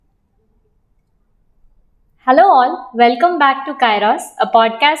Hello, all. Welcome back to Kairos, a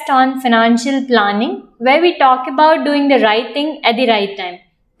podcast on financial planning where we talk about doing the right thing at the right time.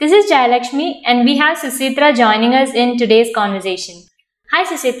 This is Jayalakshmi, and we have Susitra joining us in today's conversation. Hi,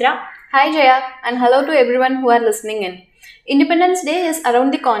 Susitra. Hi Jaya, and hello to everyone who are listening in. Independence Day is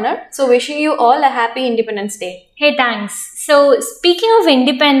around the corner, so wishing you all a happy Independence Day. Hey, thanks. So, speaking of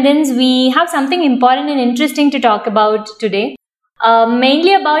independence, we have something important and interesting to talk about today.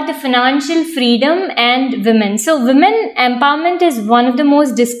 Mainly about the financial freedom and women. So, women empowerment is one of the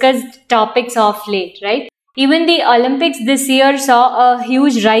most discussed topics of late, right? Even the Olympics this year saw a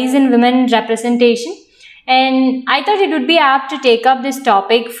huge rise in women representation, and I thought it would be apt to take up this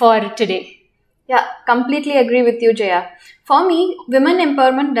topic for today. Yeah, completely agree with you, Jaya. For me, women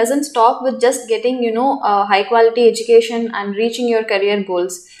empowerment doesn't stop with just getting, a high quality education and reaching your career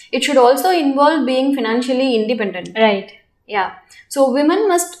goals. It should also involve being financially independent. Right. Yeah. So women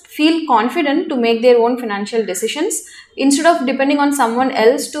must feel confident to make their own financial decisions instead of depending on someone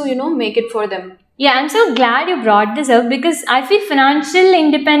else to, make it for them. Yeah, I'm so glad you brought this up because I feel financial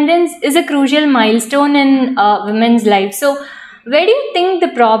independence is a crucial milestone in women's life. So, where do you think the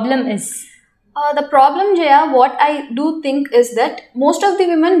problem is? The problem, Jaya, what I do think is that most of the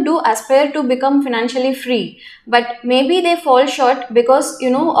women do aspire to become financially free, but maybe they fall short because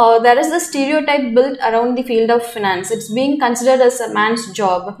there is the stereotype built around the field of finance. It's being considered as a man's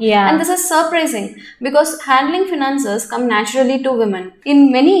job, Yeah. and this is surprising because handling finances come naturally to women.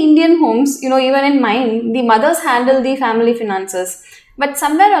 In many Indian homes, even in mine, the mothers handle the family finances. But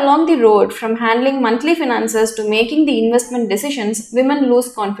somewhere along the road, from handling monthly finances to making the investment decisions, women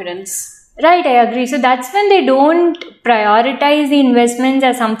lose confidence. Right, I agree. So that's when they don't prioritize the investments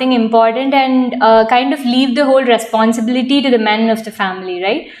as something important and kind of leave the whole responsibility to the men of the family,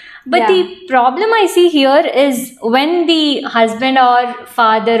 right? But Yeah. the problem I see here is when the husband or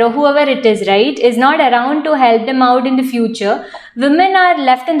father or whoever it is, right, is not around to help them out in the future, women are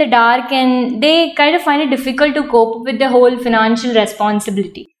left in the dark and they kind of find it difficult to cope with the whole financial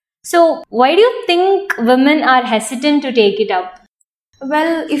responsibility. So, why do you think women are hesitant to take it up?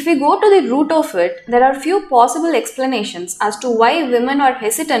 Well, if we go to the root of it, there are few possible explanations as to why women are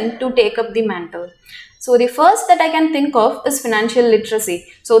hesitant to take up the mantle. So the first that I can think of is financial literacy.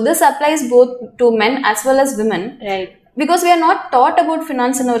 So this applies both to men as well as women. Right. Because we are not taught about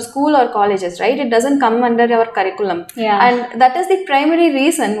finance in our school or colleges, right? It doesn't come under our curriculum. Yeah. And that is the primary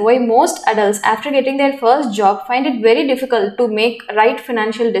reason why most adults, after getting their first job, find it very difficult to make right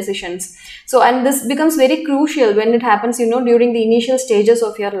financial decisions. So, and this becomes very crucial when it happens, during the initial stages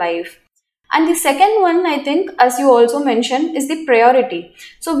of your life. And the second one, I think, as you also mentioned, is the priority.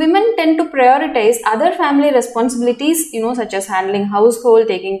 So women tend to prioritize other family responsibilities, such as handling household,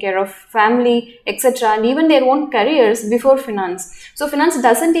 taking care of family, etc., and even their own careers before finance. So finance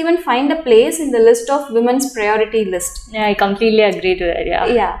doesn't even find a place in the list of women's priority list. Yeah, I completely agree to that. Yeah.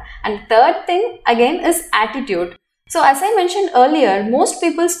 Yeah. And third thing, again, is attitude. So as I mentioned earlier, most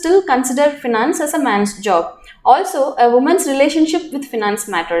people still consider finance as a man's job. Also, a woman's relationship with finance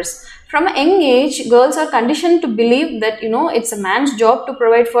matters. From a young age, girls are conditioned to believe that, it's a man's job to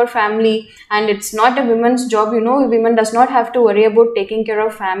provide for family and it's not a woman's job, women does not have to worry about taking care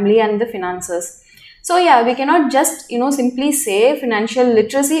of family and the finances. So yeah, we cannot just, simply say financial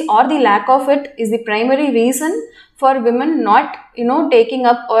literacy or the lack of it is the primary reason for women not, taking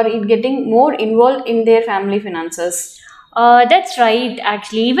up or getting more involved in their family finances. That's right,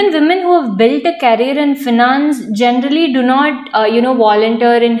 actually. Even women who have built a career in finance generally do not,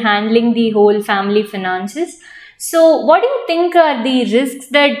 volunteer in handling the whole family finances. So, what do you think are the risks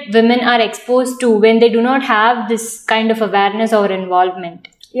that women are exposed to when they do not have this kind of awareness or involvement?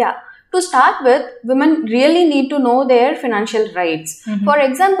 Yeah. To start with, women really need to know their financial rights. Mm-hmm. For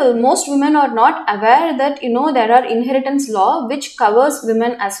example, most women are not aware that, there are inheritance law which covers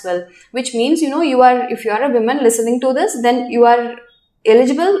women as well. Which means, if you are a woman listening to this, then you are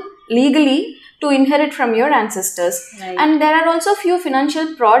eligible legally to inherit from your ancestors. Right. And there are also few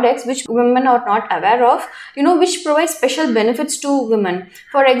financial products which women are not aware of, which provide special benefits to women.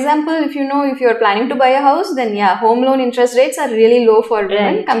 For example, if you are planning to buy a house, then yeah, home loan interest rates are really low for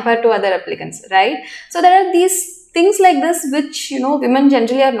women Right. compared to other applicants, right? So there are these things like this which, women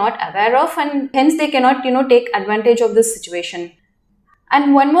generally are not aware of and hence they cannot, take advantage of this situation.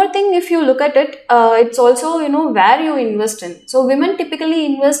 And one more thing, if you look at it, it's also, where you invest in. So women typically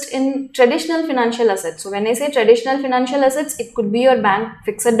invest in traditional financial assets. So when I say traditional financial assets, it could be your bank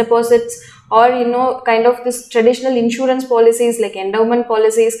fixed deposits or, kind of this traditional insurance policies like endowment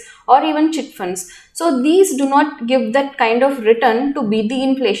policies or even chit funds. So these do not give that kind of return to beat the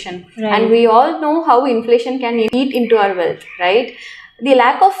inflation. Right. And we all know how inflation can eat into our wealth, right? The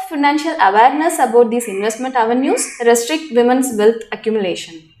lack of financial awareness about these investment avenues restrict women's wealth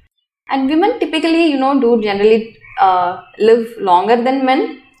accumulation. And women typically, do generally live longer than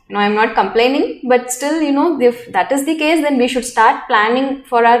men. I'm not complaining, but still, if that is the case, then we should start planning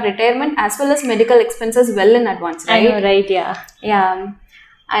for our retirement as well as medical expenses well in advance, right? I know, right? Yeah. Yeah.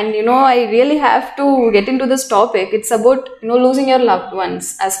 And I really have to get into this topic. It's about losing your loved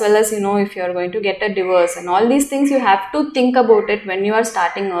ones, as well as if you're going to get a divorce and all these things. You have to think about it when you are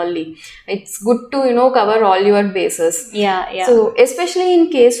starting early. It's good to cover all your bases. Yeah. So especially in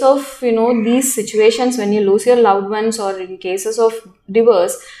case of these situations when you lose your loved ones, or in cases of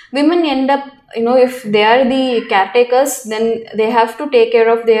divorce, women end up if they are the caretakers, then they have to take care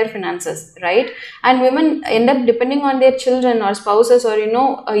of their finances, right? And women end up depending on their children or spouses, or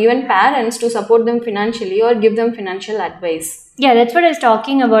even parents, to support them financially or give them financial advice. Yeah, that's what I was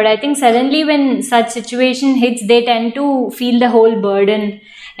talking about. I think suddenly when such situation hits, they tend to feel the whole burden,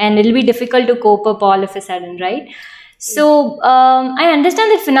 and it'll be difficult to cope up all of a sudden, right? So I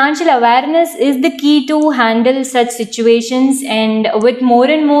understand that financial awareness is the key to handle such situations, and with more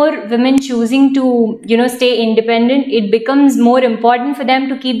and more women choosing to stay independent, it becomes more important for them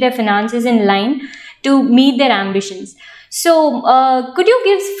to keep their finances in line to meet their ambitions. So could you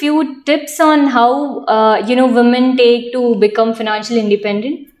give few tips on how women take to become financially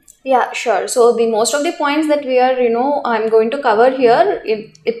independent? Yeah, sure. So the most of the points that we are, I'm going to cover here,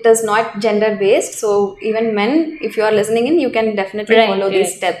 it is not gender based. So even men, if you are listening in, you can definitely follow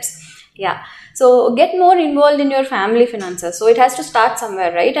these steps. Yeah. So get more involved in your family finances. So it has to start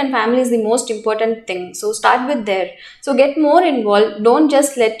somewhere, right? And family is the most important thing. So start with there. So get more involved. Don't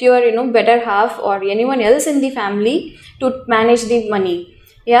just let your, better half or anyone else in the family to manage the money.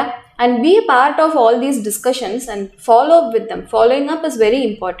 Yeah. And be a part of all these discussions and follow up with them. Following up is very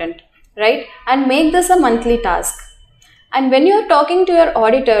important, right? And make this a monthly task. And when you are talking to your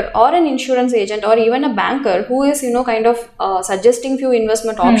auditor or an insurance agent or even a banker who is, suggesting few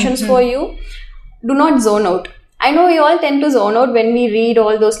investment options for you, do not zone out. I know we all tend to zone out when we read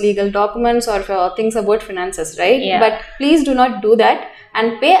all those legal documents or things about finances, right? Yeah. But please do not do that,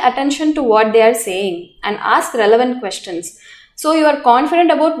 and pay attention to what they are saying and ask relevant questions. So you are confident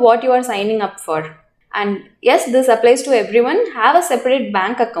about what you are signing up for. And yes, this applies to everyone. Have a separate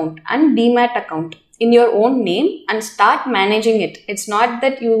bank account and demat account in your own name and start managing it. It's not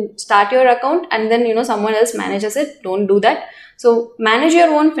that you start your account and then someone else manages it. Don't do that. So manage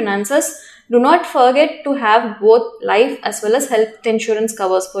your own finances. Do not forget to have both life as well as health insurance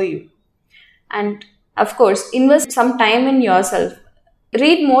covers for you. And of course, invest some time in yourself.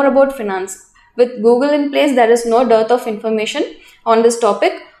 Read more about finance. With Google in place, there is no dearth of information on this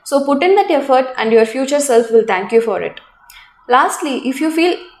topic. So put in that effort and your future self will thank you for it. Lastly, if you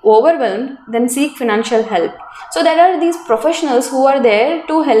feel overwhelmed, then seek financial help. So there are these professionals who are there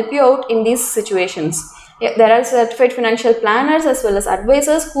to help you out in these situations. There are certified financial planners as well as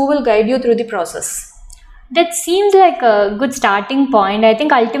advisors who will guide you through the process. That seems like a good starting point. I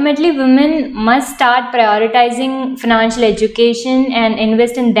think ultimately women must start prioritizing financial education and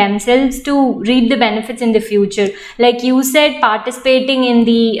invest in themselves to reap the benefits in the future. Like you said, participating in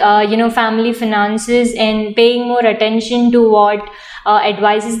the family finances and paying more attention to what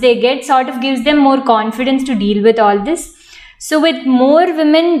advices they get sort of gives them more confidence to deal with all this. So with more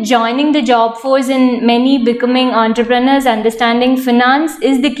women joining the job force and many becoming entrepreneurs, understanding finance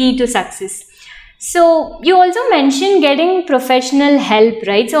is the key to success. So you also mentioned getting professional help,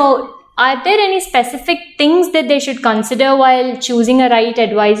 right? So are there any specific things that they should consider while choosing a right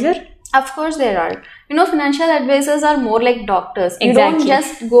advisor? Of course there are. Financial advisors are more like doctors. Exactly. You don't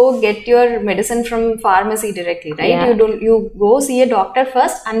just go get your medicine from pharmacy directly, right? Yeah. You go see a doctor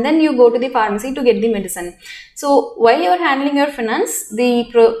first and then you go to the pharmacy to get the medicine. So while you're handling your finance, the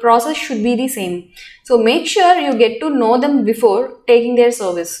process should be the same. So make sure you get to know them before taking their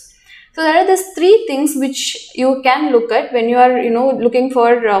service. So there are these three things which you can look at when you are, looking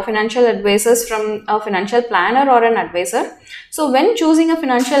for financial advisors from a financial planner or an advisor. So when choosing a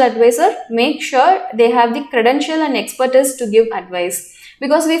financial advisor, make sure they have the credential and expertise to give advice.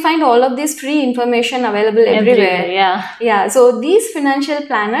 Because we find all of this free information available everywhere. Yeah. So these financial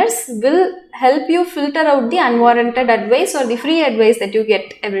planners will help you filter out the unwarranted advice or the free advice that you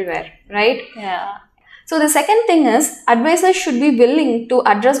get everywhere, right? Yeah. So the second thing is, advisors should be willing to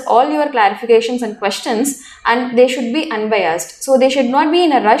address all your clarifications and questions, and they should be unbiased. So they should not be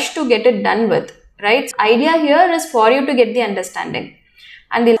in a rush to get it done with, right? The idea here is for you to get the understanding.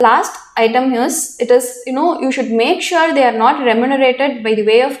 And the last item is, you should make sure they are not remunerated by the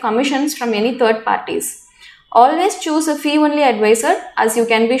way of commissions from any third parties. Always choose a fee-only advisor, as you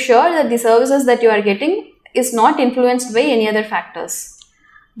can be sure that the services that you are getting is not influenced by any other factors.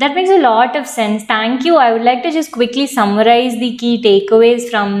 That makes a lot of sense. Thank you. I would like to just quickly summarize the key takeaways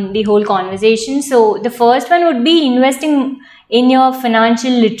from the whole conversation. So the first one would be investing in your financial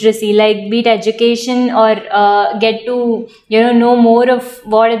literacy, like be it education or get to know more of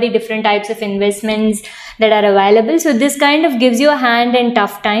what are the different types of investments that are available. So this kind of gives you a hand in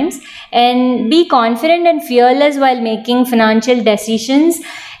tough times. And be confident and fearless while making financial decisions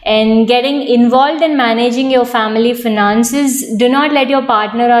and getting involved in managing your family finances. Do not let your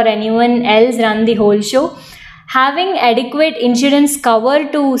partner or anyone else run the whole show. Having adequate insurance cover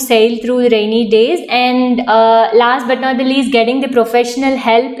to sail through rainy days, and last but not the least, getting the professional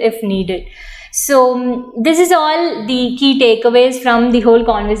help if needed. So this is all the key takeaways from the whole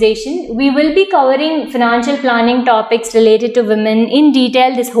conversation. We will be covering financial planning topics related to women in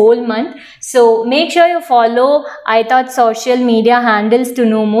detail this whole month. So make sure you follow iThought social media handles to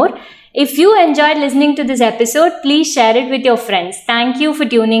know more. If you enjoyed listening to this episode, please share it with your friends. Thank you for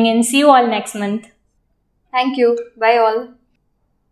tuning in. See you all next month. Thank you. Bye all.